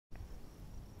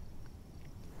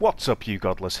What's up, you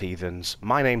godless heathens?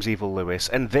 My name's Evil Lewis,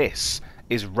 and this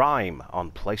is RiME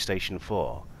on PlayStation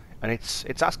 4. And it's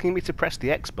asking me to press the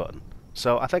X button,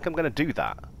 so I think I'm going to do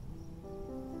that.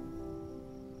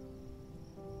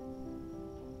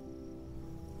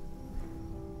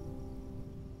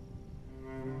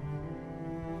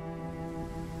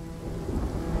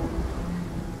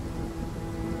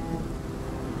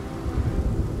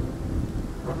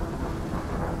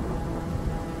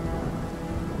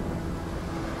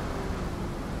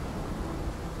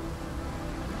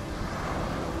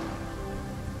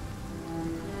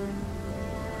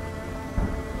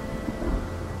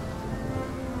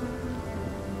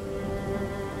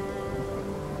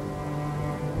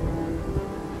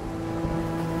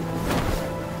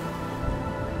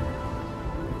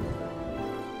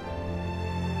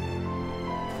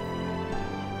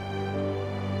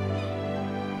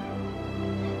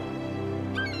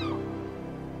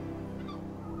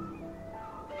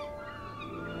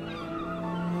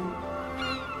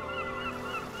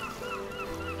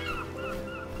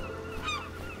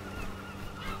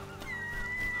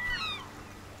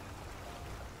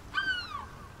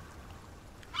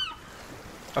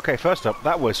 Okay, first up,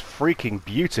 that was freaking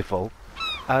beautiful,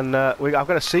 and I've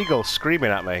got a seagull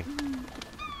screaming at me.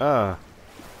 Rough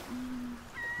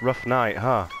night,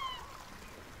 huh?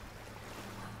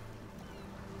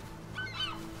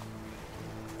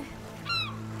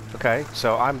 Okay,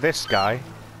 so I'm this guy,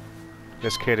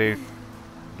 this kid who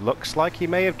looks like he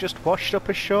may have just washed up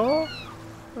ashore?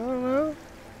 I don't know.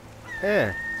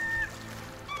 Yeah.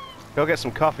 Go get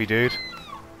some coffee, dude.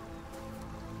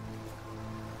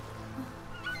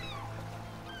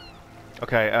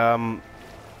 Okay,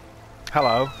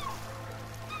 hello.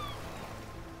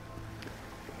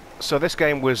 So this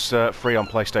game was free on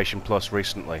PlayStation Plus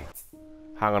recently.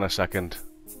 Hang on a second.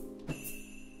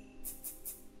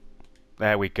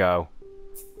 There we go.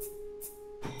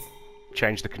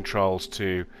 Change the controls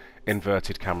to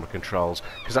inverted camera controls,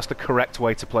 because that's the correct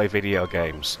way to play video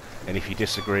games. And if you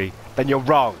disagree, then you're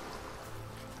wrong.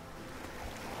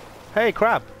 Hey,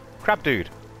 crab. Crab dude.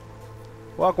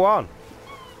 Wagwan.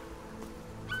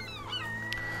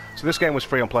 So this game was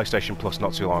free on PlayStation Plus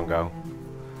not too long ago.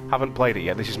 Haven't played it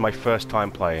yet. This is my first time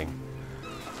playing.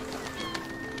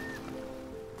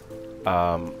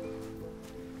 And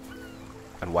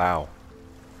wow.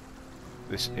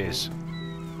 This is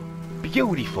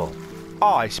beautiful.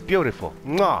 Oh, it's beautiful.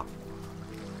 Mwah.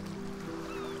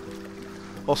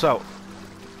 Also,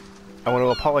 I want to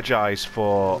apologise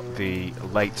for the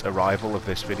late arrival of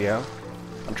this video.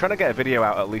 I'm trying to get a video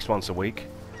out at least once a week.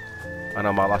 I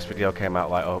know my last video came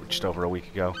out like just over a week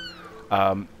ago.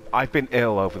 I've been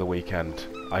ill over the weekend.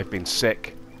 I've been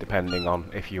sick, depending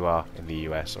on if you are in the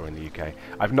US or in the UK.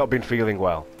 I've not been feeling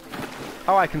well.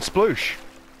 Oh, I can sploosh!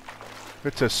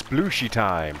 It's a splooshy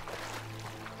time.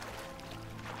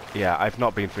 Yeah, I've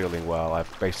not been feeling well.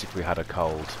 I've basically had a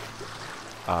cold.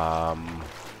 I'm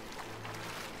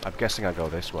guessing I go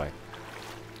this way.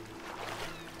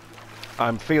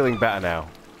 I'm feeling better now.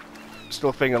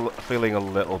 Still feeling a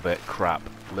little bit crap,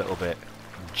 a little bit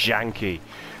janky,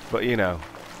 but you know.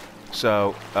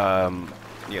 So,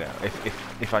 you know,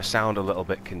 if I sound a little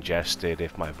bit congested,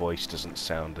 if my voice doesn't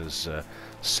sound as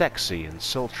sexy and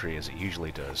sultry as it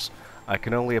usually does, I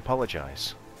can only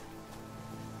apologise.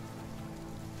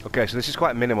 Okay, so this is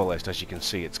quite minimalist, as you can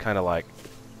see. It's kind of like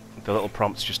the little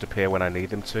prompts just appear when I need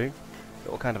them to. It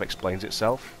all kind of explains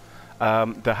itself.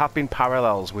 There have been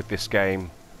parallels with this game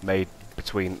made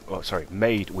between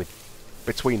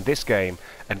this game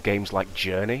and games like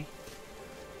Journey.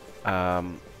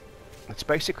 It's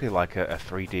basically like a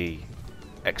 3D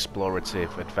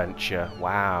explorative adventure.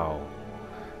 Wow,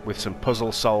 with some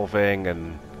puzzle solving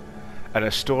and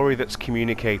a story that's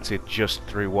communicated just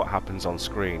through what happens on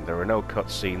screen. There are no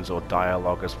cutscenes or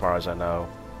dialogue, as far as I know.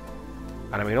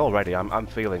 And I mean, already I'm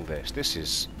feeling this. This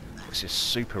is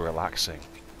super relaxing.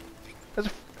 Is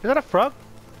that a frog?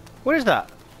 What is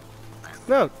that?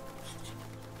 No,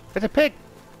 it's a pig.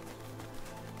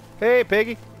 Hey,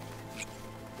 piggy.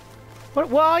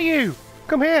 What are you?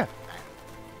 Come here.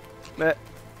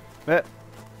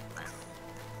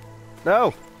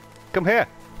 No, come here.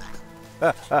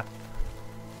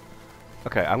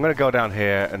 Okay, I'm gonna go down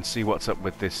here and see what's up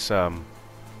with this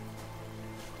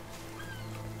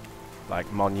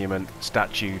like monument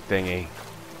statue thingy.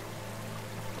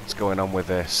 What's going on with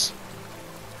this?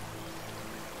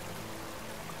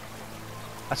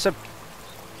 That's a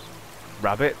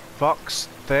rabbit fox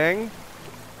thing,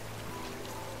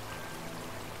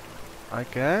 I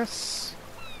guess.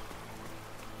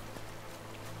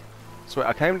 So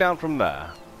I came down from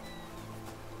there.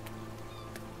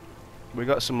 We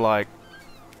got some like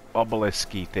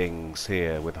obelisk-y things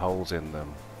here with holes in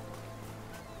them.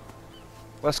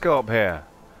 Let's go up here.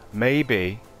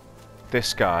 Maybe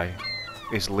this guy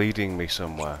is leading me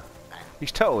somewhere.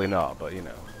 He's totally not, but you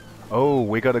know. Oh,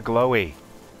 we got a glowy.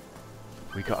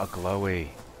 We got a glowy.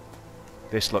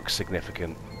 This looks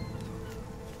significant.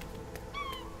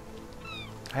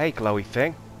 Hey, glowy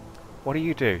thing. What do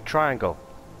you do? Triangle.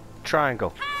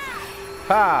 Triangle.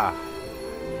 Ha!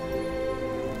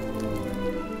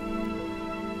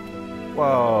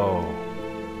 Whoa.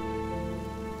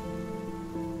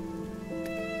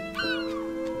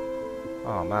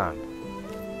 Oh, man.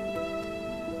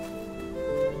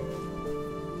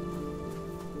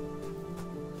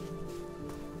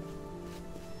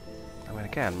 I mean,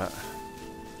 again,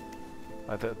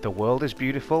 the world is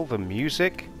beautiful. The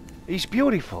music is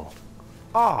beautiful.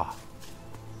 Ah!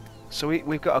 So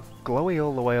we've got a glowy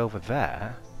all the way over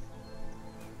there.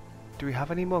 Do we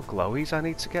have any more glowies I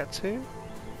need to get to?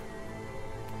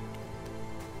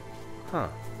 Huh.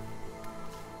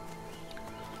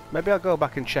 Maybe I'll go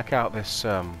back and check out this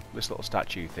this little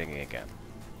statue thingy again.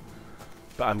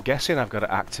 But I'm guessing I've got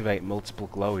to activate multiple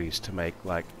glowies to make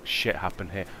like shit happen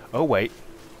here. Oh wait.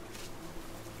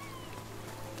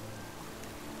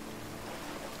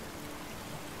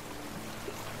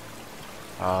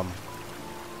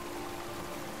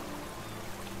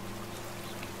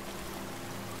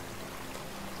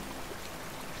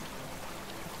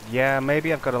 Yeah,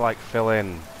 maybe I've got to like fill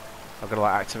in. I've got to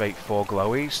like activate 4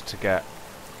 glowies to get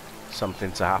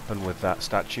something to happen with that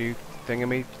statue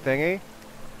thingy.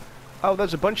 Oh,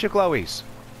 there's a bunch of glowies.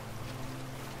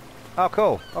 Oh,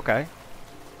 cool. Okay.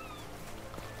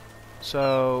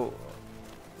 So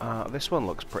this one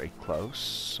looks pretty close.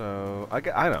 So I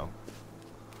know.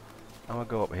 I'm gonna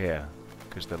go up here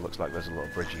because there looks like there's a little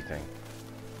bridgey thing.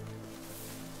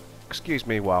 Excuse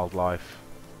me, wildlife.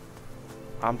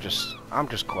 I'm just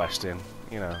questing,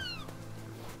 you know.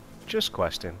 Just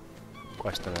questing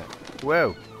it.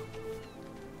 Whoa.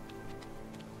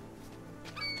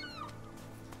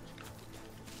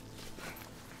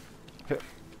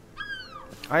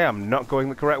 I am not going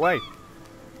the correct way.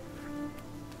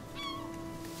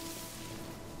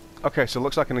 Okay, so it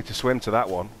looks like I need to swim to that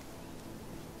one.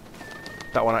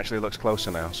 That one actually looks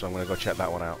closer now, so I'm going to go check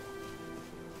that one out.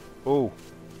 Ooh.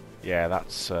 Yeah,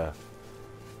 that's... I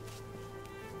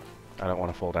don't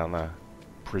want to fall down there.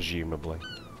 Presumably.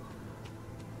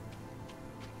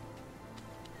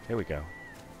 Here we go.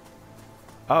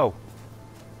 Oh.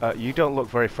 You don't look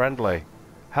very friendly.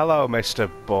 Hello, Mr.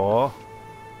 Boar.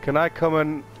 Can I come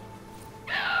and...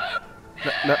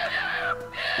 No.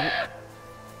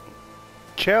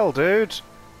 Chill, dude.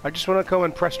 I just want to come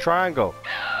and press triangle.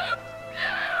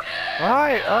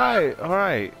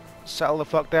 Alright. Settle the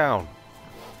fuck down.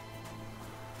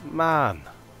 Man.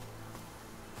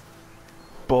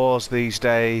 Boars these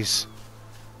days.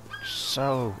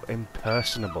 So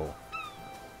impersonable.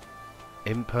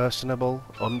 Impersonable?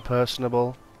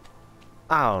 Unpersonable?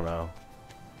 I don't know.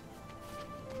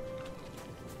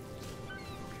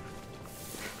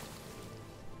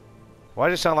 Why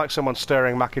does it sound like someone's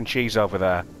stirring mac and cheese over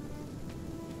there?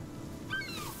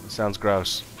 It sounds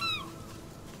gross.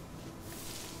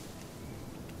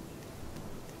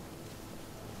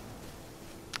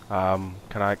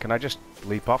 Can I just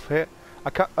leap off here? I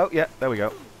can't. Oh yeah, there we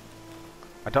go.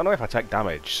 I don't know if I take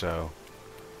damage, so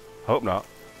hope not.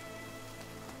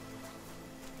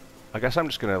 I guess I'm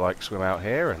just gonna like swim out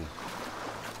here and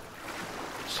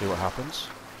see what happens.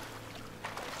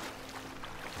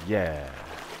 Yeah.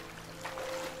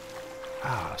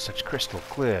 Ah, such crystal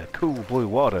clear, cool blue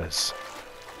waters.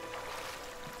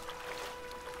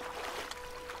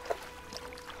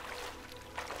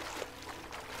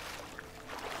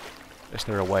 Is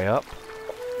there a way up?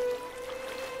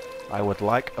 I would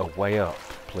like a way up,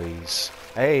 please.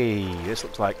 Hey, this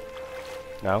looks like...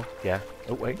 No, yeah.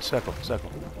 Oh, wait, circle.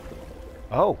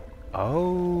 Oh!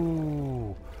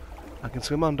 Oh! I can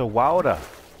swim underwater.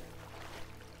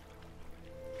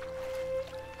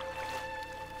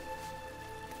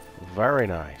 Very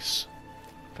nice.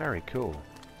 Very cool.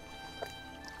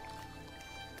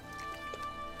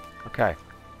 Okay.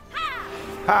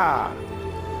 Ha!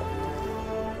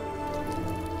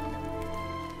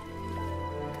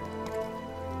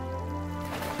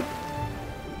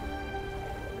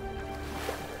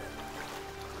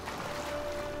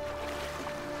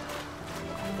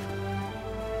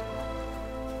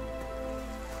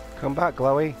 Come back,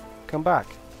 Glowy. Come back.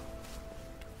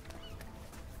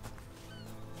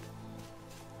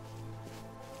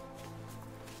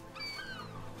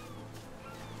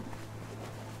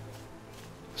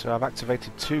 So I've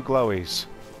activated 2 glowies.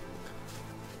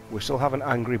 We still have an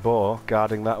angry boar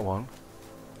guarding that one.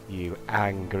 You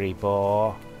angry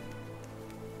boar.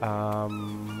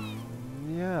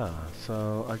 Yeah,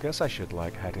 so I guess I should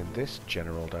like head in this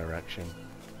general direction.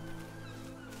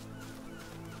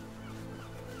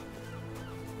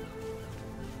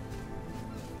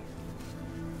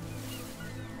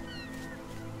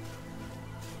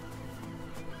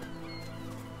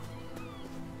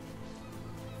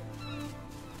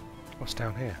 What's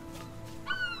down here?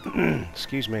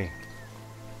 Excuse me.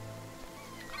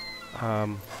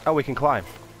 Oh, we can climb.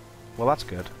 Well, that's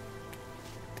good.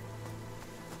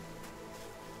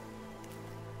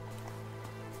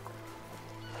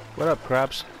 What up,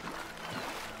 crabs?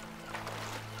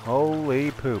 Holy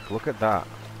poop, look at that.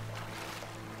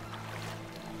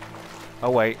 Oh,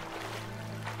 wait.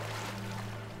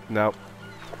 Nope.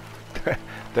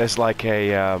 There's like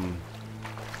a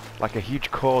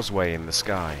huge causeway in the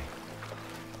sky.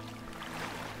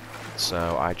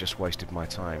 So I just wasted my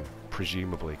time,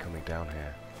 presumably coming down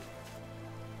here.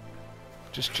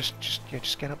 Just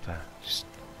get up there. Just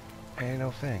ain't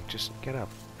no thing. Just get up.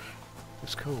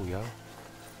 It's cool, yo.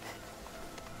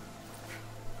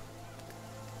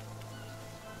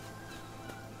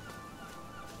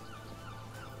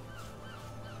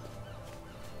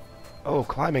 Oh,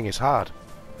 climbing is hard.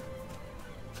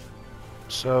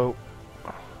 So,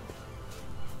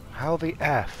 how the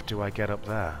F do I get up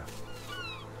there?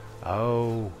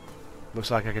 Oh,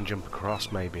 looks like I can jump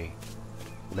across, maybe.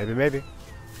 Maybe.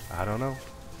 I don't know.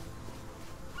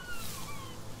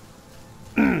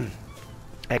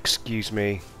 Excuse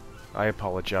me. I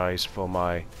apologize for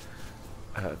my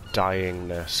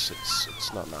dyingness.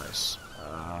 It's not nice.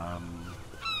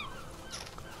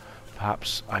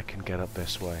 Perhaps I can get up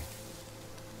this way.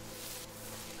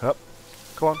 Up.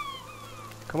 Come on.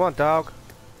 Come on, dog.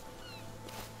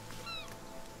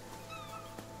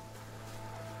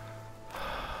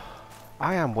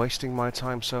 I am wasting my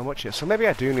time so much here. So maybe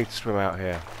I do need to swim out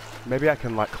here. Maybe I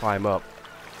can, like, climb up.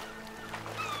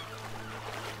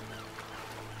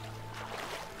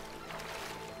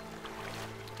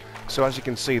 So as you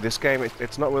can see, this game,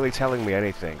 it's not really telling me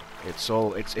anything.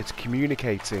 It's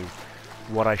communicating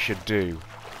what I should do.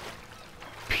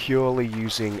 Purely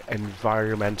using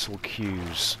environmental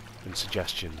cues and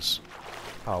suggestions.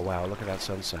 Oh wow, look at that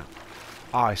sunset.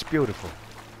 Ah, it's beautiful.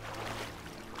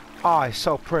 Ah, it's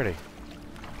so pretty.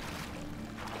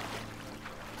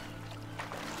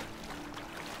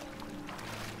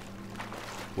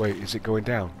 Wait, is it going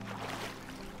down?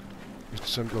 Is the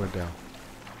sun going down?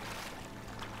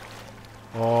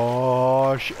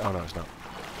 Oh shit! Oh no, it's not.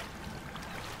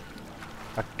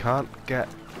 I can't get.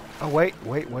 Oh wait.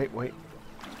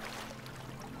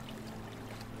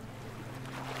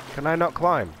 Can I not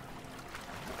climb?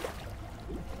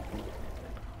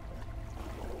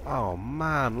 Oh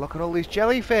man, look at all these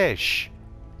jellyfish!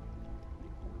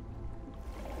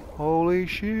 Holy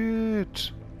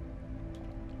shit!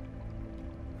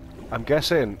 I'm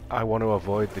guessing I want to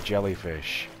avoid the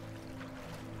jellyfish.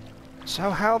 So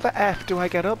how the F do I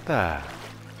get up there?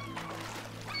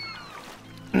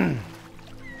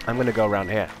 I'm gonna go around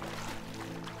here.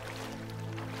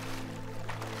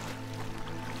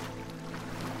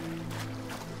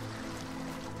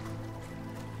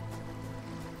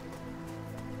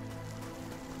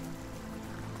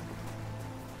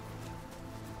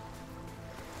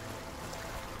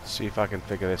 See if I can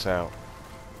figure this out.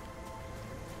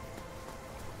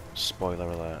 Spoiler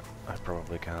alert, I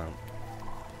probably can't.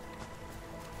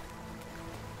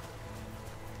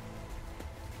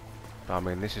 I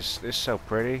mean, this is so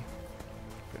pretty.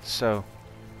 It's so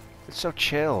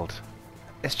chilled.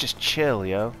 It's just chill,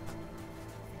 yo.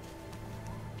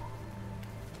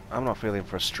 I'm not feeling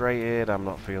frustrated. I'm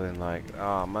not feeling like,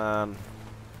 oh man,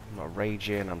 I'm not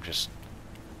raging. I'm just,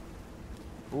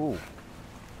 ooh.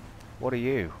 What are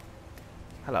you?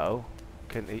 Hello.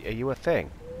 Are you a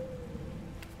thing?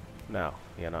 No,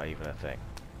 you're not even a thing.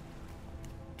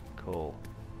 Cool.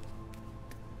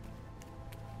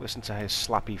 Listen to his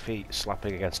slappy feet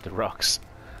slapping against the rocks.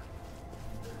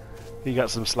 He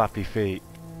got some slappy feet.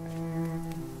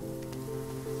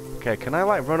 Okay, can I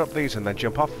like run up these and then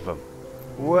jump off of them?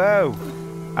 Whoa!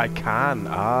 I can.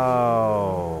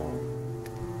 Oh.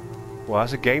 Well,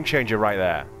 that's a game changer right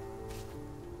there.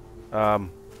 I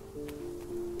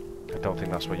don't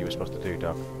think that's what you were supposed to do,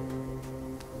 Doc.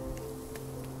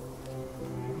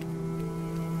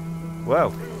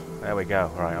 Whoa! There we go.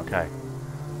 Right, okay.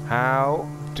 How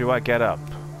do I get up?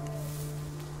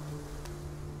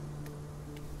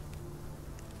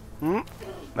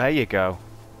 There you go.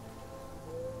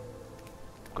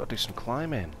 Got to do some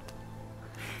climbing.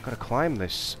 Got to climb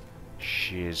this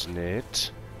shiznit.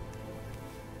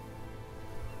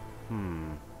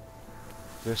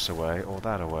 this away or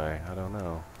that away. I don't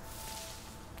know.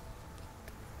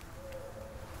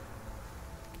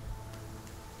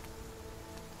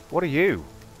 What are you?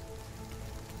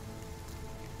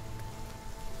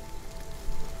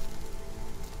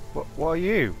 What are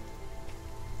you?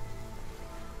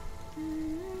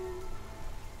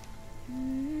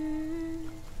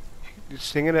 You're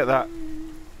singing at that,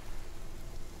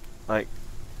 like,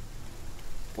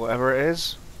 whatever it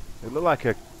is. It looked like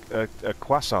a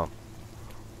croissant.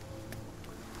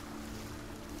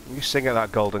 You sing at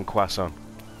that golden croissant.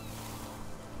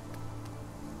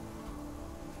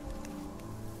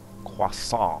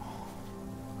 Croissant.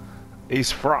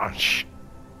 He's French.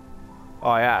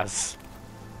 Oh yes.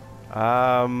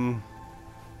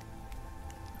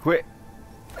 Wait.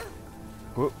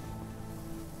 Whoop.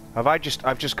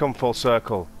 I've just come full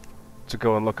circle to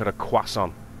go and look at a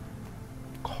croissant.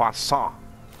 Croissant.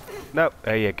 Nope,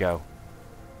 there you go.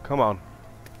 Come on.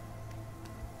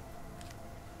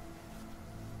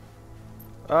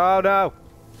 Oh no!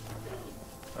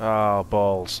 Oh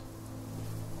balls.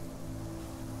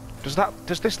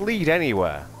 Does this lead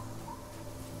anywhere?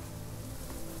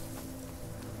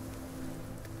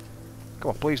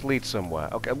 Come on, please lead somewhere.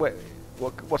 Okay, wait,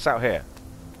 what's out here?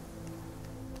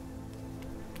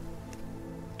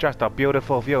 Just a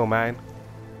beautiful view, man.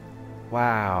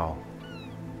 Wow.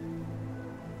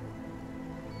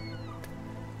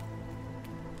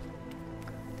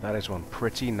 That is one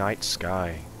pretty night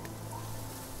sky.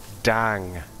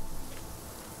 Dang.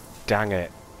 Dang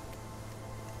it.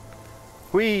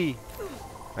 Whee!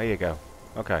 There you go.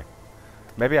 Okay.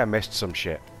 Maybe I missed some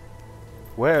shit.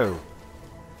 Whoa.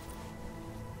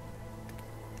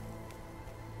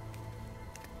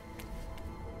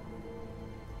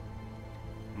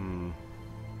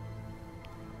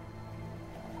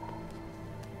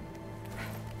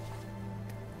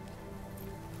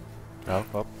 No,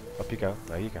 up you go.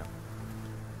 There you go.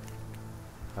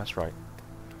 That's right.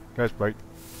 That's right.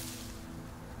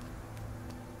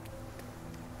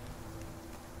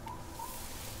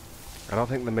 I don't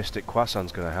think the Mystic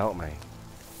Croissant's gonna help me.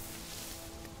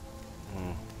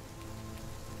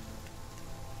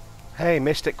 Hey,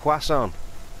 Mystic Croissant!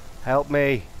 Help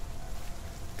me!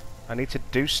 I need to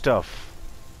do stuff.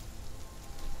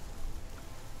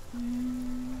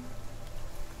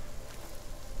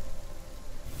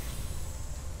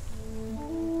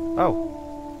 Oh.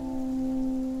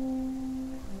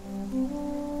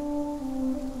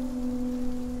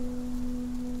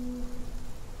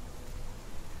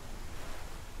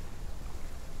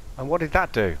 And what did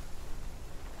that do?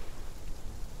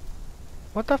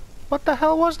 What the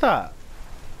hell was that?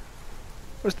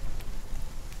 Was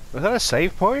that a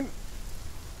save point?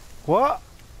 What?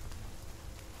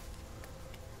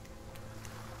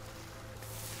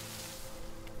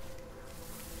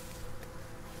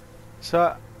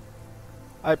 So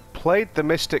I played the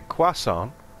Mystic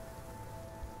Croissant.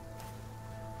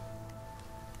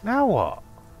 Now what?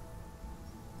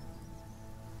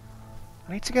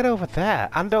 I need to get over there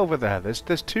and over there. There's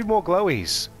two more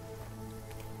glowies.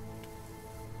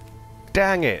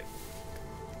 Dang it.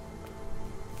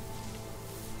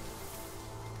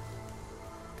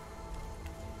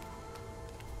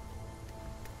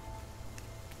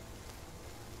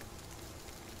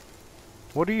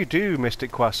 What do you do,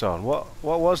 Mystic Croissant? What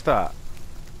was that?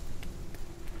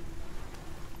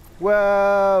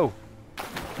 Whoa!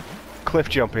 Cliff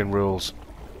jumping rules.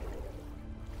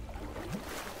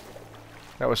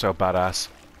 That was so badass.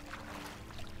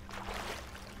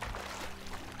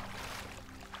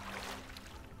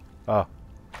 Oh.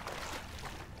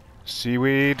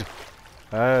 Seaweed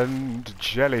and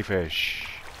jellyfish.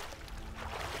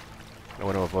 I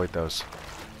want to avoid those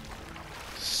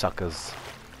suckers.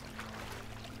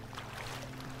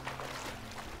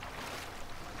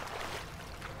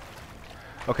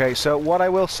 Okay, so what I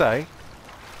will say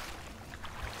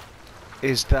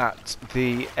is that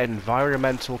the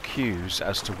environmental cues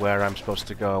as to where I'm supposed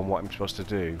to go and what I'm supposed to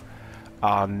do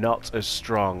are not as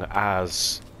strong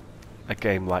as a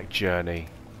game like Journey,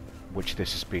 which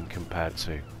this has been compared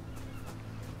to.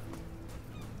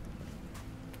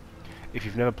 If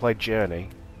you've never played Journey,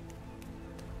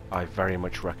 I very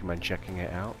much recommend checking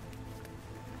it out.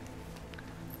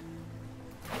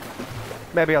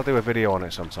 Maybe I'll do a video on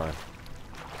it sometime.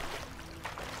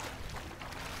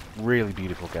 Really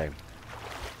beautiful game.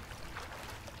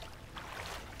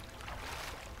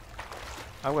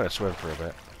 I'm gonna swim for a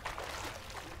bit.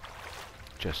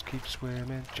 Just keep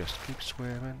swimming, just keep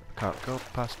swimming. Can't go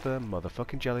past the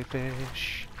motherfucking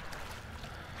jellyfish.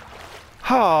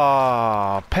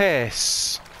 Ah,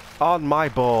 piss on my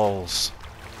balls.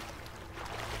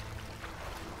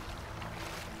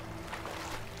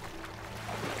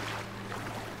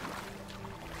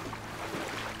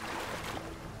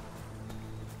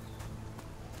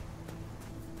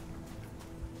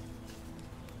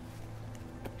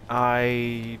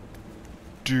 I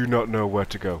do not know where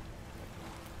to go.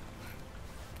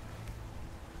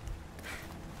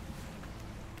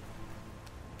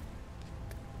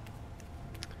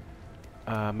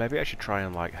 Maybe I should try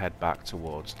and like head back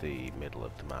towards the middle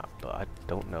of the map, but I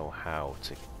don't know how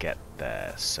to get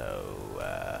there, so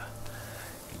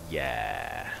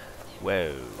yeah.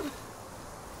 Whoa.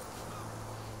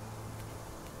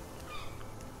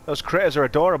 Those critters are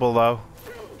adorable though.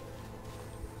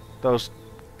 Those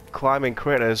climbing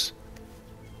critters.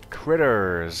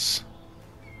 Critters.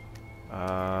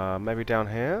 Maybe down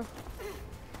here?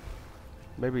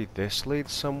 Maybe this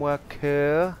leads somewhere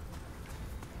cool?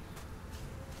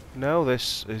 No,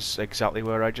 this is exactly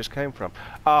where I just came from.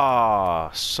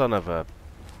 Ah, son of a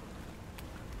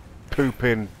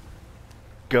pooping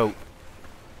goat.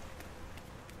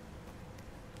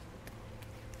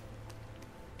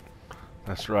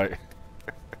 That's right.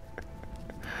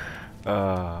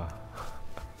 My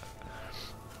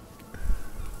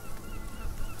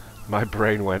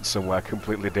brain went somewhere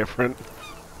completely different.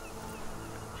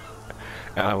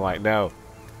 And I'm like, no.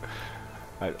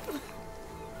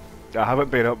 I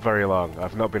haven't been up very long.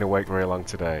 I've not been awake very long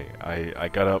today. I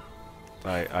got up,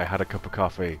 I had a cup of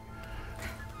coffee,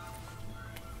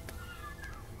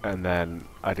 and then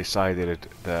I decided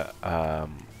that I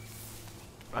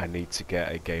need to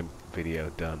get a game video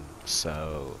done.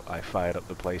 So I fired up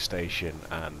the PlayStation,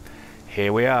 and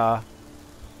here we are.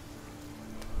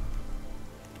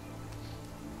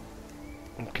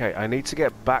 Okay, I need to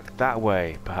get back that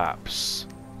way, perhaps.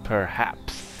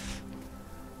 Perhaps.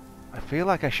 I feel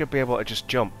like I should be able to just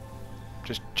jump.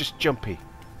 Just jumpy.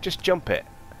 Just jump it.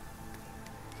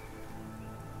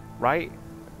 Right?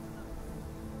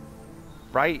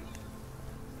 Right?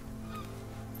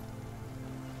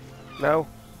 No?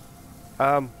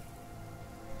 Oh.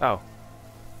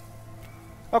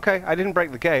 Okay, I didn't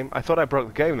break the game. I thought I broke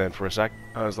the game then for a sec.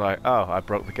 I was like, oh, I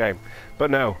broke the game.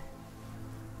 But no.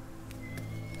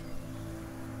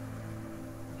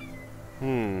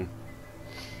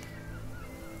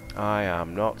 I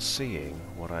am not seeing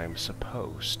what I'm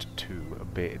supposed to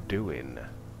be doing.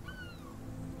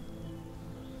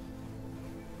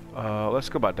 Let's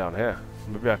go back down here.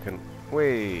 Maybe I can...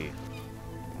 Wait.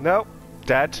 Nope.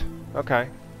 Dead. Okay.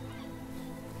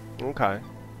 Okay.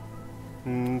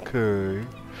 Okay.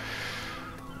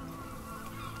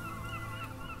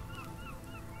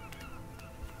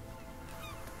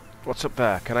 What's up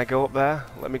there? Can I go up there?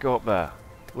 Let me go up there.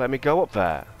 Let me go up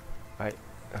there. I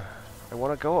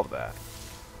want to go up there.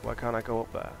 Why can't I go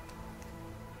up there?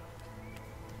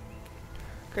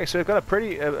 Okay, so we've got a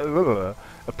pretty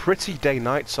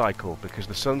day-night cycle because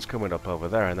the sun's coming up over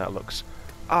there, and that looks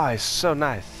it's so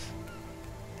nice.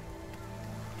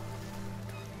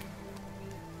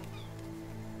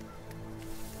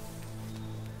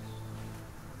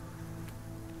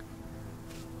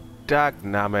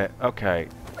 Dagnammit. Okay,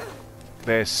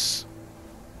 this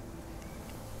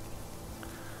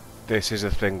is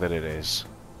a thing that it is.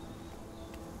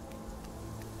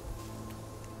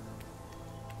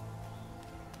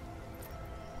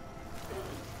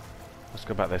 Let's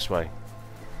go back this way.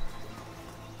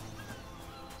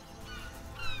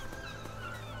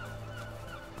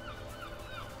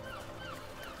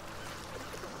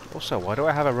 Also, why do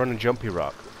I have a run and jumpy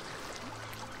rock?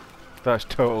 That's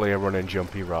totally a run and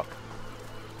jumpy rock.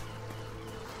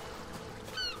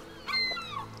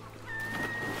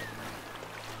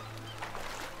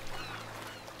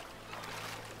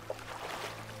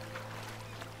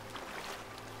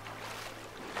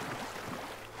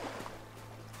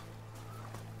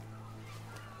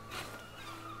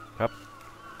 Up.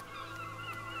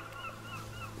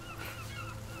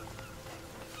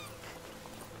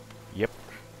 Yep.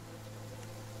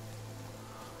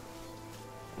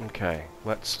 Okay,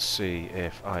 let's see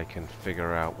if I can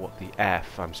figure out what the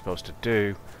F I'm supposed to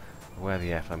do, where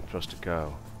the F I'm supposed to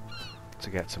go to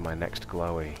get to my next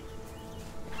glowy.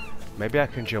 Maybe I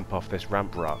can jump off this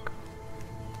ramp rock.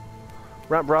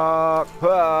 Ramp rock!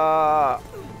 Ah!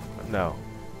 No.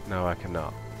 No, I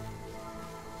cannot.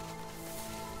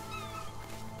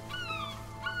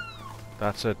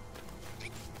 That's a...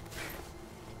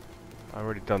 I've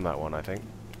already done that one, I think.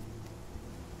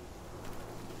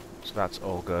 So that's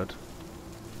all good.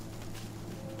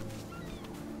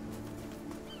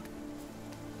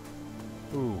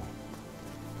 Ooh.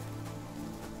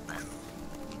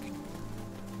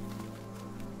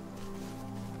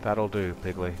 That'll do,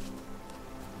 Piggly.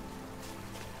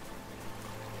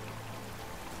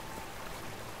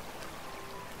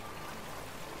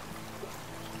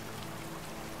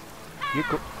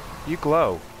 You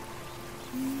glow.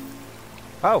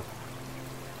 Oh.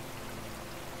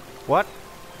 What?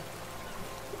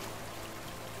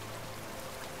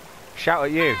 Shout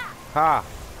at you. Ha!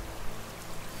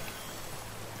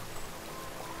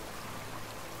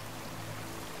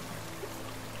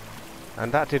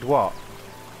 And that did what?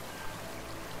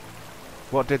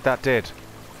 What did that did?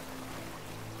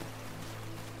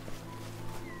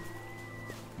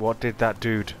 What did that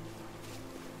dude?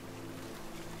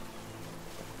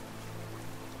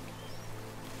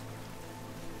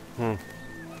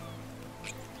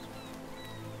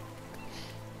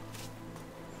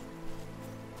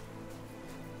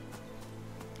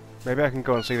 Maybe I can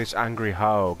go and see this angry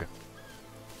hog.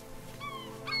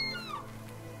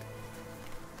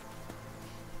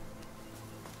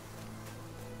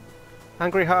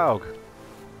 Angry hog.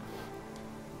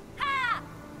 Ha!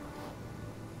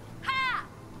 Ha!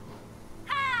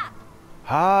 Ha!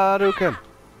 Hadouken!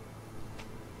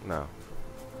 No.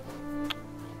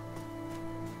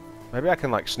 Maybe I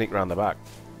can like sneak round the back.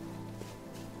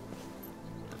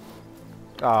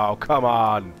 Oh, come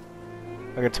on!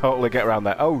 I can totally get around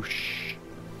there. Oh, shh!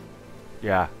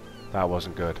 Yeah, that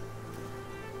wasn't good.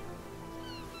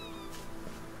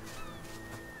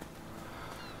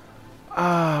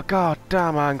 Ah, god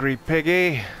damn angry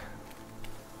piggy!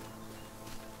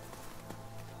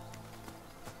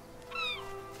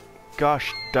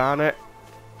 Gosh darn it!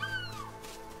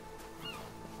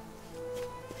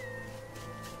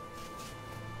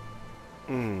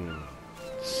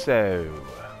 So...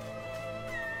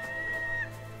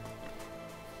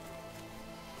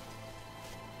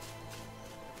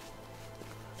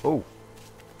 Oh!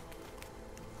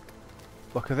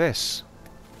 Look at this!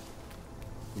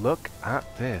 Look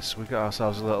at this! We got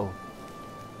ourselves a little...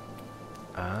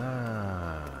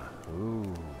 Ah!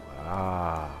 Ooh!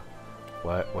 Ah!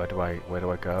 Where do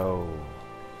I go?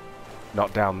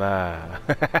 Not down there.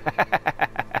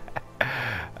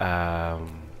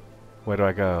 Where do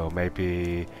I go?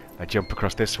 Maybe I jump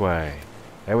across this way.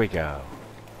 There we go.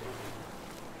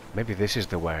 Maybe this is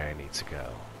the way I need to go.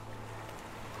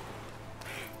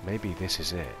 Maybe this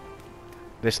is it.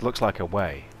 This looks like a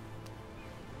way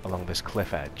along this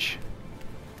cliff edge,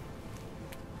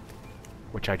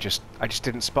 which I just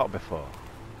didn't spot before.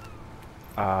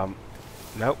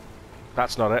 Nope,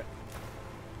 that's not it.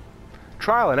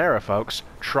 Trial and error, folks.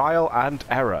 Trial and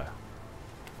error.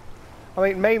 I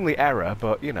mean, mainly error,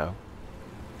 but you know.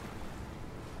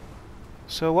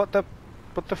 So what the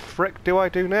frick do I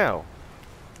do now?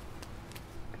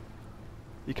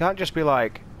 You can't just be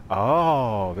like,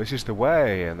 oh, this is the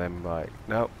way, and then like,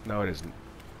 no, it isn't.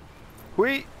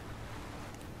 Whee!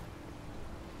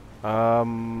 Oh,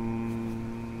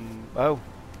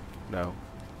 no.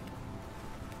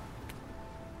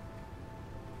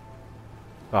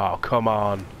 Oh, come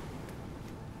on.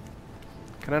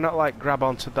 Can I not like grab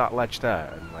onto that ledge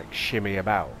there and like shimmy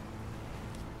about?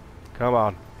 Come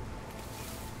on.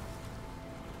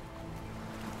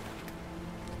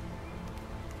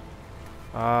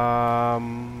 I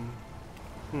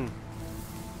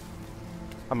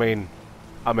mean,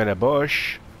 I'm in a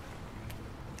bush,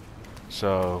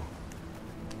 so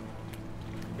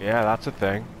yeah, that's a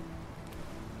thing.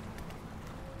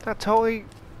 That totally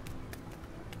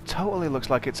looks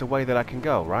like it's a way that I can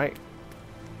go, right?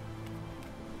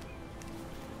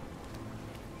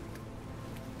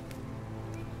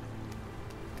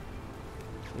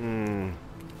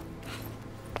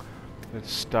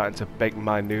 It's starting to bake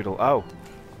my noodle. Oh!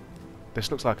 This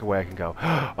looks like a way I can go.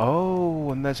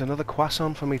 Oh, and there's another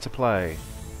croissant for me to play.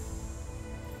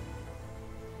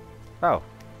 Oh.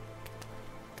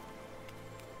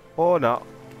 Or not.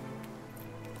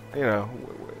 You know,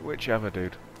 whichever,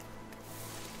 dude.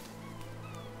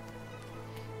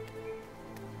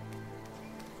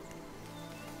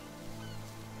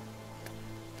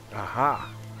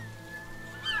 Aha.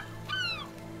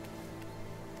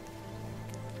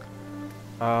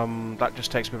 That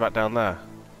just takes me back down there.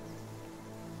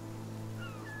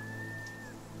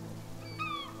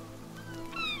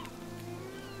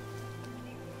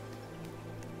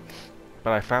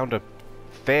 But I found a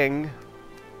thing.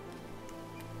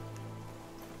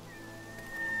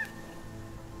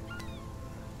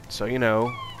 So, you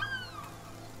know.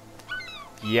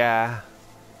 Yeah.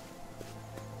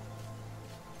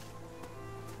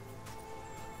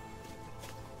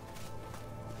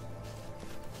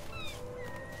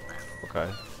 Okay.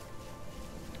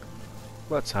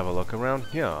 Let's have a look around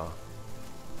here.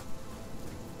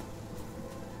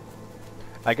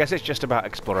 I guess it's just about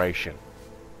exploration.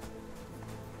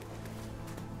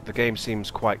 The game seems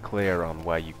quite clear on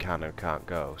where you can and can't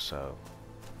go, so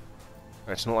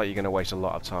it's not like you're going to waste a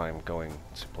lot of time going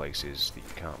to places that you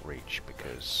can't reach,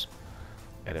 because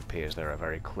it appears there are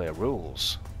very clear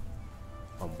rules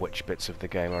on which bits of the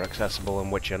game are accessible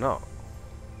and which are not.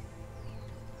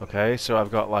 Okay, so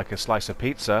I've got like a slice of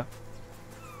pizza.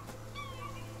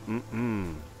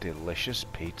 Delicious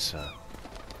pizza.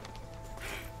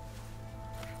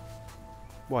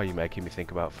 Why are you making me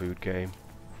think about food, game?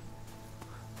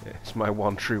 It's my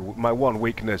one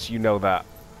weakness, you know that.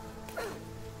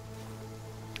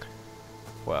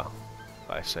 Well,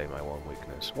 I say my one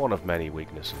weakness. One of many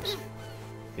weaknesses.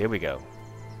 Here we go.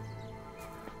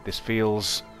 This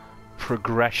feels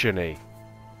progression-y.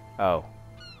 Oh.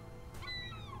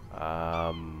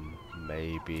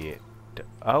 Maybe it...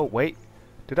 Oh, wait.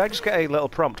 Did I just get a little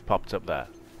prompt popped up there?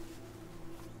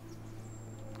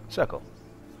 Circle.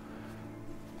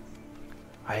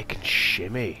 I can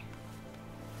shimmy.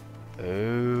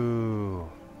 Ooh.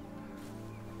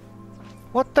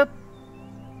 What the...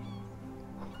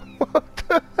 What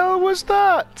the hell was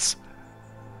that?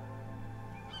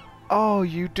 Oh,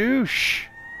 you douche.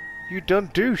 You done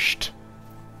douched.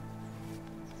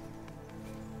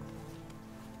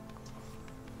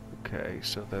 Okay,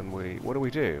 so then what do we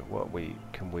do?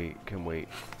 Can we...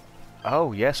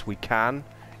 Oh, yes, we can.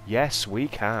 Yes, we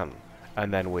can.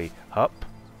 And then we up.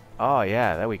 Oh,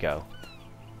 yeah, there we go.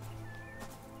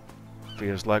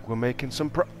 Feels like we're making some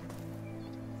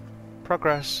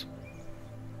progress.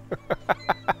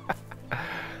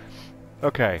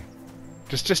 Okay.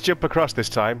 Just jump across this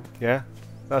time, yeah?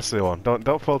 That's the one.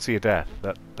 Don't fall to your death.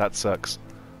 That sucks.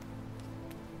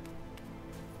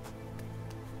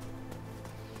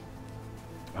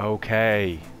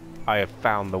 Okay. I have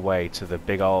found the way to the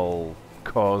big ol'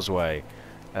 causeway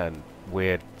and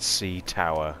weird sea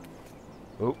tower.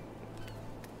 Ooh.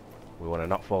 We want to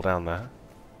not fall down there.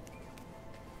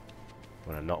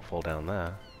 We want to not fall down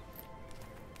there.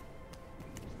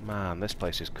 Man, this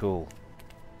place is cool.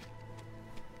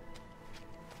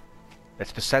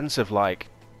 It's the sense of, like,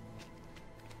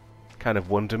 kind of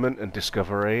wonderment and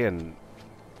discovery and...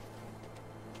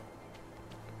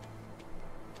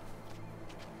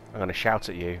 I'm gonna shout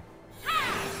at you.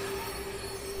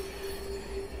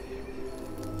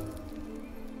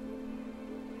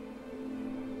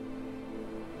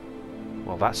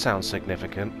 Well, that sounds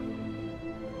significant.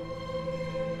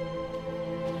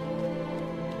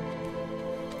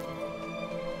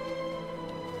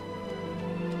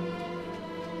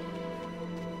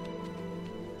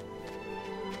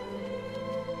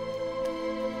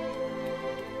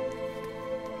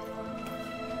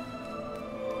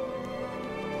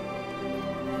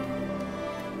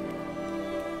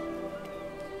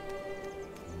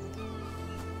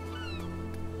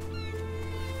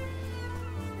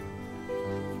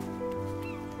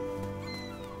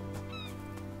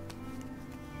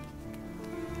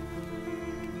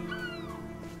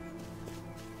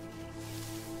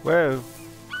 Whoa!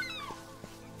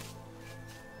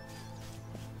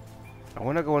 I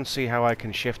want to go and see how I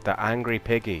can shift that angry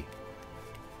piggy.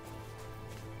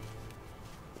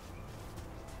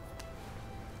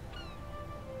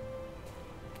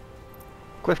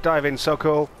 Cliff diving, so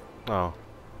cool. Oh.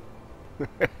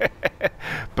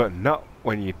 But not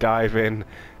when you dive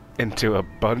into a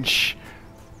bunch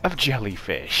of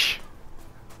jellyfish.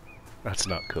 That's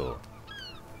not cool.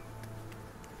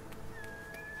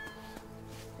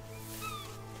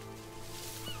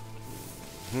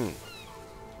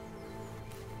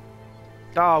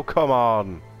 Oh, come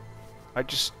on! I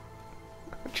just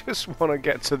want to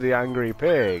get to the angry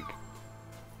pig.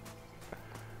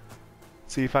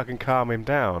 See if I can calm him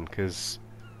down, cause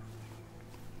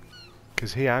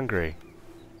he angry.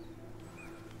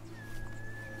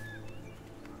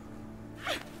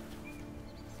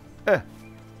 Eh.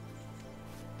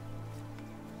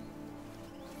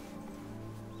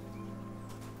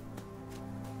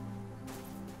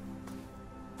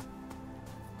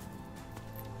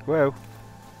 Whoa.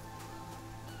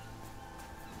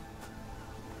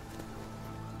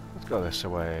 Let's go this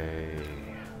way.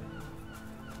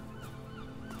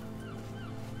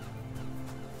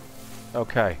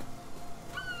 Okay.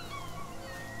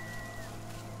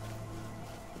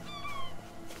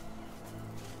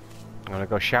 I'm gonna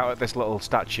go shout at this little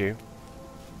statue.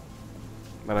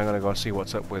 Then I'm gonna go see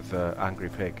what's up with Angry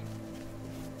Pig.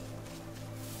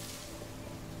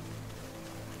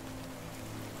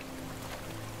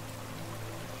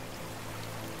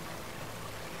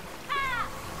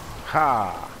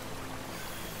 Ha!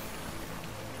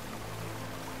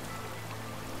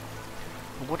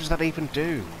 What does that even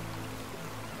do?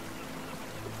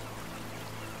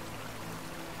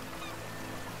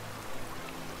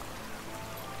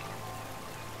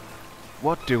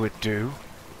 What do it do?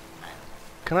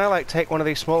 Can I, like, take one of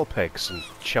these small pigs and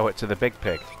show it to the big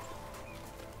pig?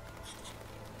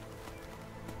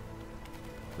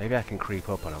 Maybe I can creep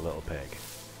up on a little pig.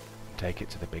 Take it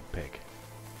to the big pig.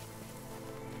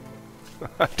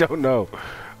 I don't know.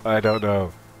 I don't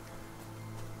know.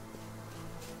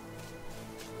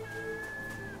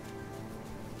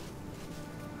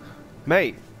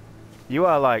 Mate, you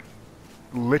are like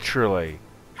literally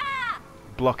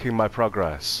blocking my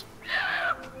progress.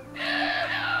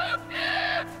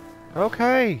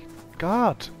 Okay,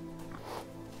 God.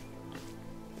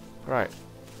 Right.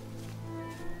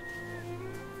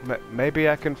 Maybe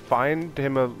I can find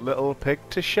him a little pig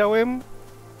to show him?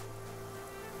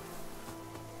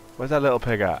 Where's that little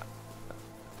pig at?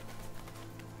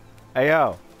 Hey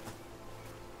yo!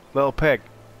 Little pig.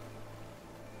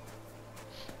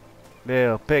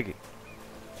 Little piggy.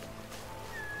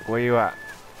 Where you at?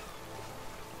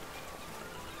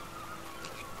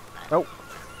 Oh!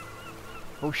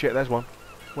 Oh shit, there's one.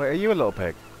 Wait, are you a little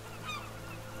pig?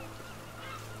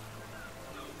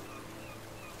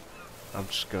 I'm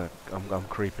just gonna... I'm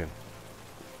creeping.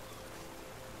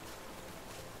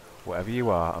 Whatever you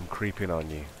are, I'm creeping on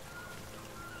you.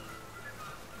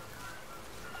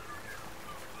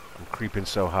 I'm creeping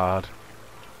so hard.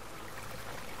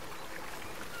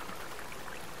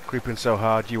 Creeping so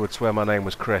hard you would swear my name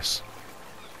was Chris.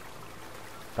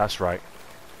 That's right.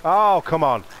 Oh, come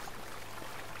on.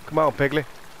 Come on, Piglet.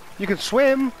 You can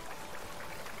swim!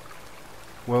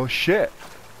 Well, shit.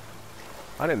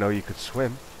 I didn't know you could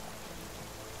swim.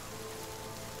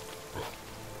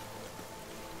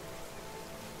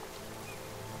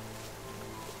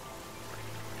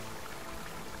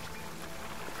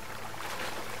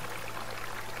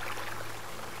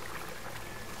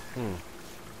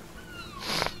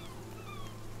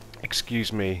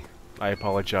 Excuse me, I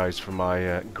apologise for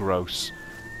my gross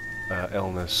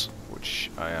illness,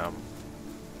 which I am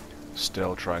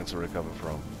still trying to recover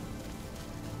from.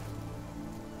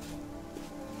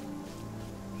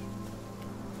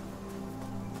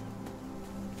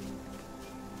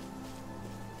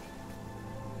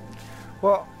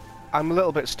 Well, I'm a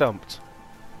little bit stumped.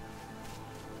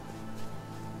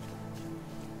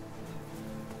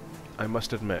 I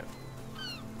must admit.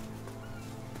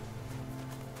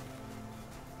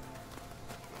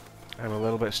 I'm a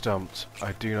little bit stumped.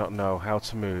 I do not know how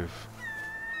to move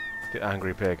the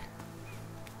angry pig.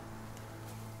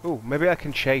 Ooh, maybe I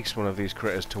can chase one of these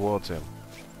critters towards him.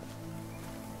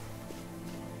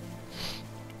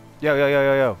 Yo, yo, yo,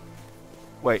 yo, yo.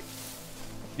 Wait.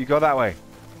 You go that way.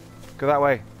 Go that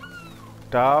way.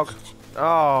 Dog.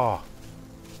 Oh.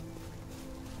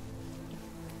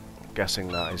 I'm guessing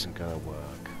that isn't gonna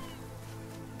work.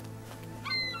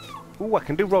 Ooh, I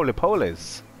can do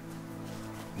roly-polies.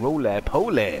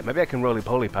 Roly-poly. Maybe I can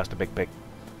roly-poly past a big pig.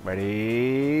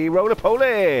 Ready?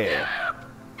 Roly-poly!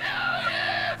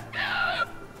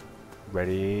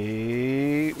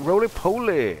 Ready?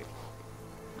 Roly-poly!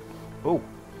 Oh.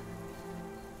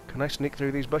 Can I sneak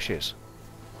through these bushes?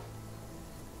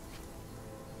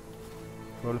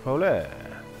 Roly-poly.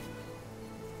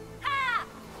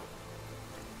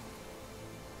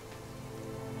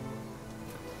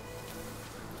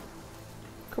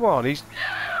 Come on, he's...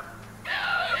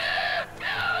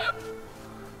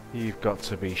 You've got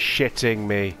to be shitting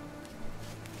me.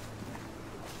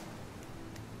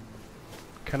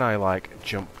 Can I, like,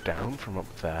 jump down from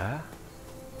up there?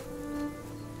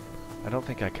 I don't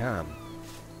think I can.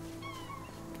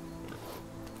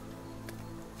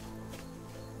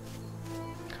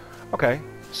 Okay,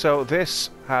 so this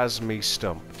has me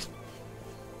stumped.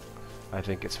 I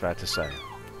think it's fair to say.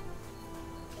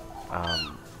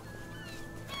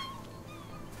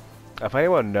 If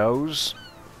anyone knows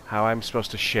how I'm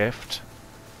supposed to shift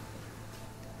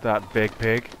that big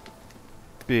pig,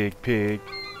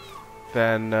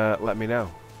 then let me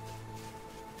know.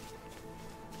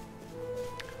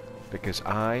 Because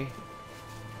I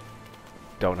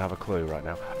don't have a clue right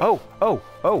now. Oh, oh,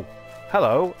 oh!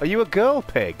 Hello, are you a girl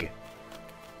pig?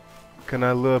 Can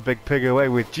I lure Big Pig away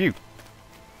with you?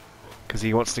 Because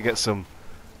he wants to get some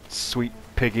sweet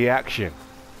piggy action.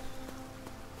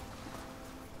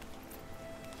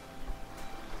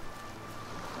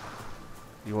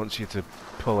 He wants you to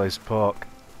pull his pork.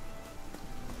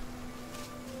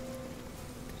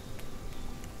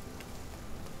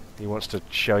 He wants to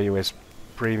show you his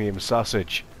premium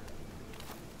sausage.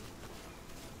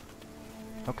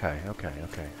 Okay, okay,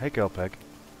 okay. Hey, girl pig.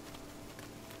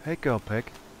 Hey, girl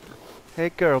pig. Hey,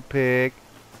 girl pig.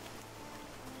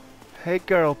 Hey,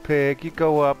 girl pig. You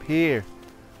go up here.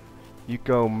 You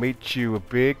go meet you a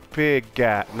big pig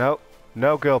gat. No,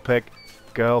 no, girl pig.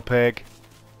 Girl pig.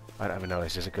 I don't even know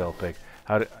this is a girl pig.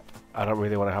 I don't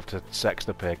really want to have to sex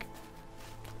the pig.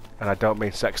 And I don't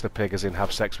mean sex the pig as in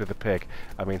have sex with the pig.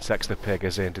 I mean sex the pig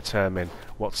as in determine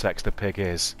what sex the pig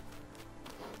is.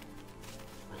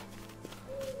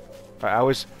 I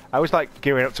was like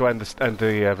gearing up to end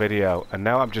the video, and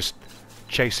now I'm just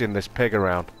chasing this pig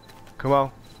around. Come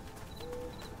on.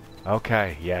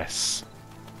 Okay, yes.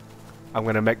 I'm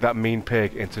gonna make that mean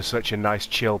pig into such a nice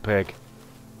chill pig.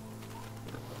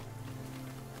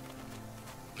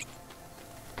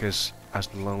 Because, as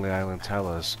the Lonely Island tell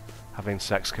us, having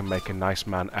sex can make a nice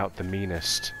man out the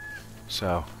meanest.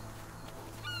 So,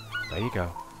 there you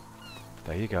go.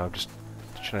 There you go. I'm just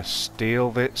trying to steer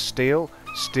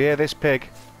this pig.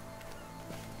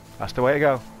 That's the way to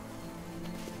go.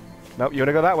 Nope, you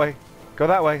wanna go that way. Go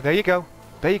that way. There you go.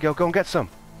 There you go. Go and get some.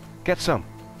 Get some.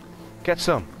 Get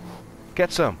some.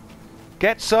 Get some.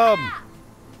 Get some!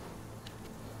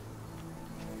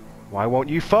 Why won't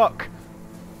you fuck?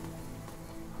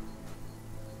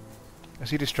 Is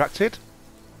he distracted?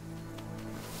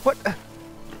 What?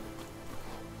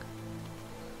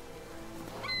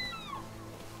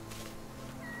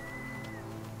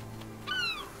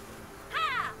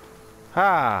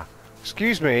 Ha!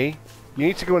 Excuse me. You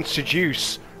need to go and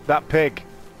seduce that pig.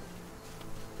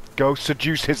 Go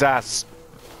seduce his ass.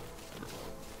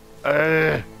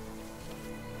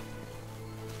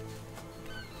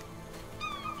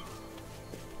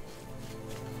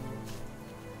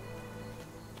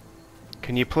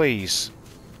 Can you please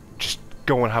just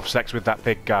go and have sex with that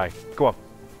big guy? Go on.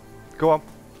 Go on.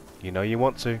 You know you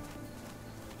want to.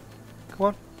 Come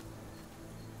on.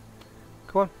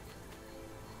 Come on.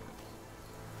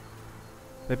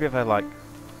 Maybe if I like...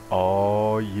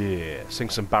 Oh yeah. Sing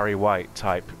some Barry White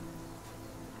type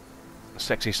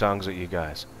sexy songs at you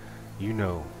guys. You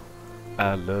know,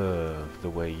 I love the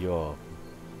way your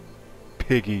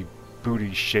piggy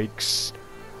booty shakes.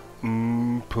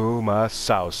 Pull my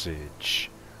sausage.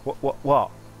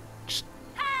 What? Just...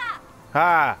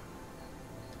 Ha!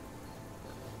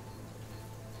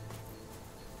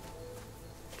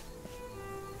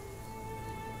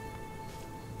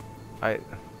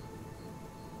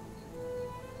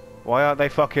 Why aren't they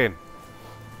fucking?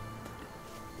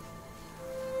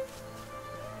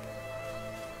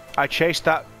 I chased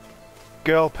that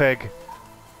girl pig,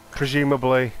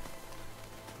 presumably.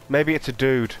 Maybe it's a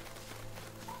dude.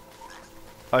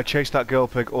 I chased that girl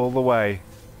pig all the way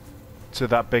to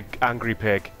that big angry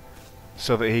pig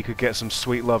so that he could get some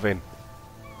sweet loving.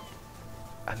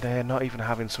 And they're not even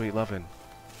having sweet loving.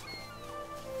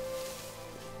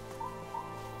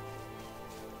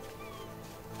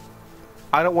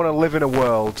 I don't want to live in a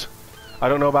world, I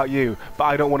don't know about you, but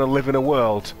I don't want to live in a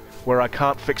world where I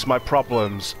can't fix my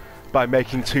problems by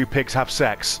making two pigs have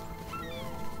sex.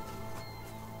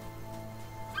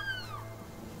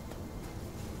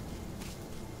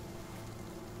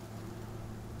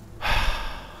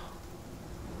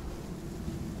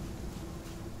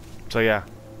 So yeah.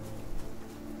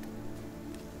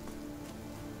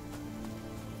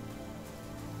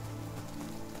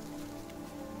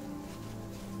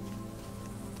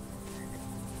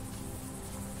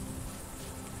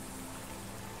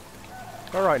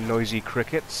 Alright, noisy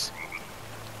crickets.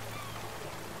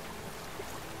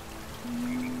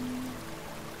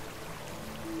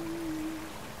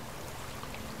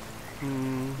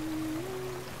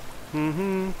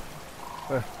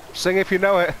 Sing if you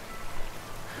know it.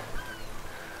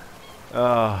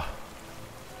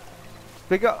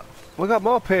 We got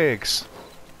more pigs.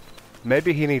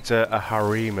 Maybe he needs a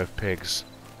harem of pigs.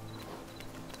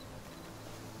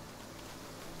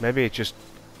 Maybe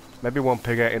one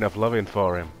pig ain't enough loving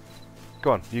for him.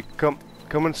 Go on, you come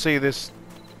and see this.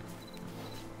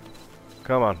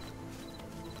 Come on.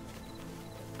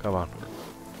 Come on.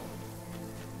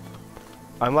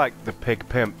 I'm like the pig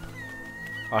pimp.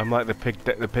 I'm like the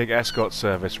pig escort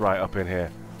service right up in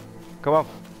here. Come on.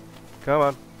 Come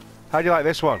on. How do you like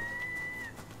this one?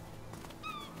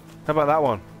 How about that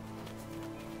one?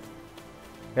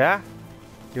 Yeah?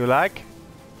 You like?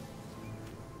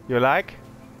 You like?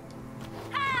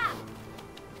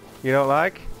 You don't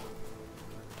like?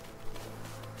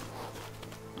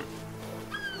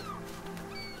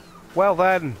 Well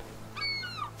then,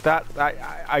 that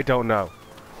I don't know.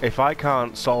 If I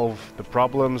can't solve the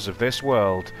problems of this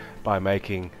world by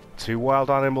making two wild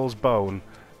animals bone,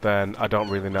 then I don't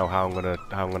really know how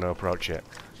I'm gonna approach it.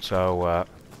 So,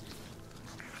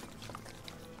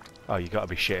 oh, you gotta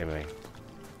be shitting me.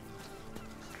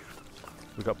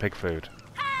 We got pig food.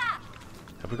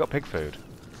 Have we got pig food?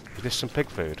 Is this some pig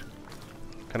food?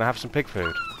 Can I have some pig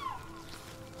food?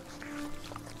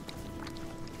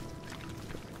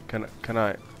 Can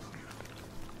I?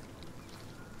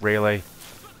 Really?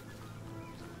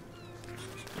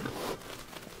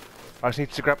 I just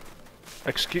need to grab...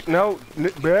 Excuse... No!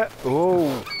 Oh!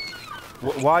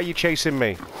 Why are you chasing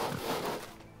me?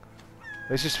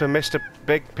 This is for Mr.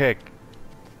 Big Pig.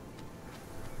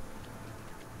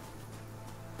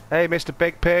 Hey, Mr.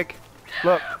 Big Pig.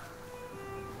 Look.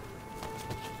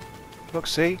 Look,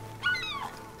 see?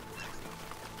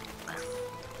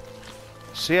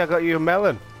 See, I got you a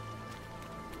melon.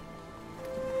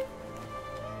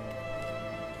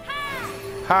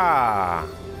 Ha!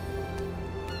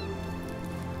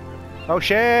 Oh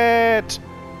shit!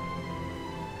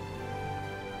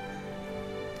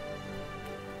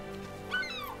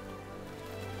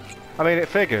 I mean, it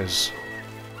figures.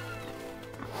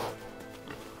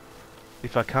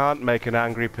 If I can't make an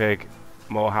angry pig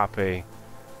more happy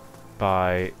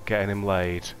by getting him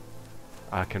laid,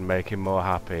 I can make him more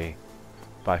happy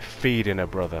by feeding a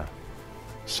brother.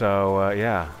 So,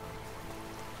 yeah.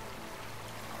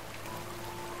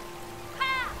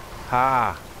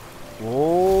 Ha!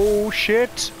 Oh,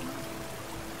 shit!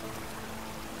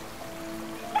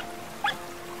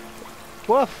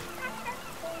 Woof!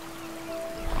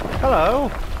 Hello!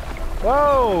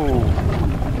 Whoa!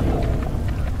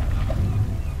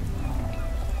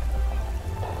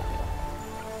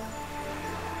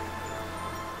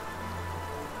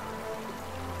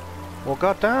 Well,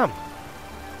 goddamn!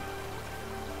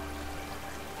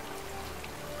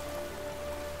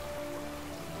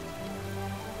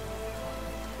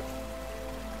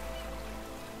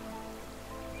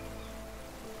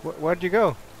 Where'd you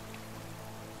go?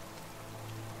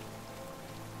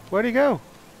 Where'd he go?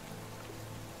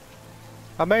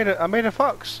 I made a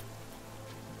fox.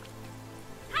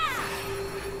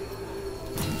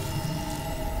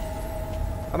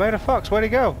 I made a fox. Where'd he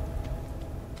go?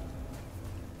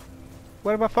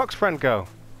 Where did my fox friend go?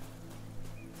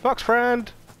 Fox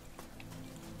friend!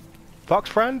 Fox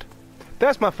friend?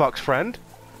 There's my fox friend.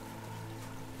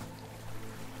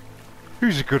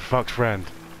 Who's a good fox friend?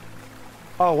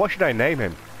 Oh, what should I name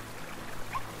him?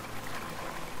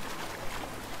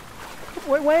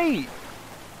 Wait!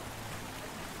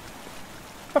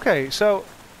 Okay, so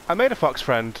I made a fox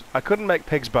friend. I couldn't make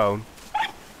pig's bone.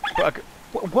 But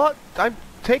what? I'm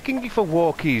taking you for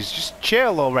walkies. Just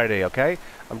chill already, okay?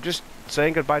 I'm just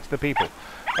saying goodbye to the people.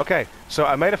 Okay, so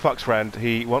I made a fox friend.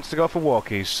 He wants to go for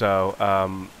walkies, so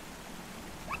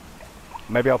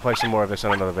maybe I'll play some more of this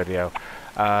in another video.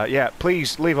 Yeah,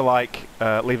 please leave a like,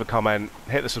 leave a comment,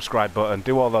 hit the subscribe button,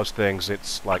 do all those things.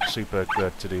 It's like super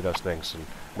good to do those things and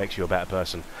makes you a better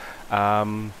person.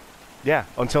 Yeah,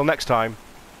 until next time,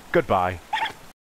 goodbye.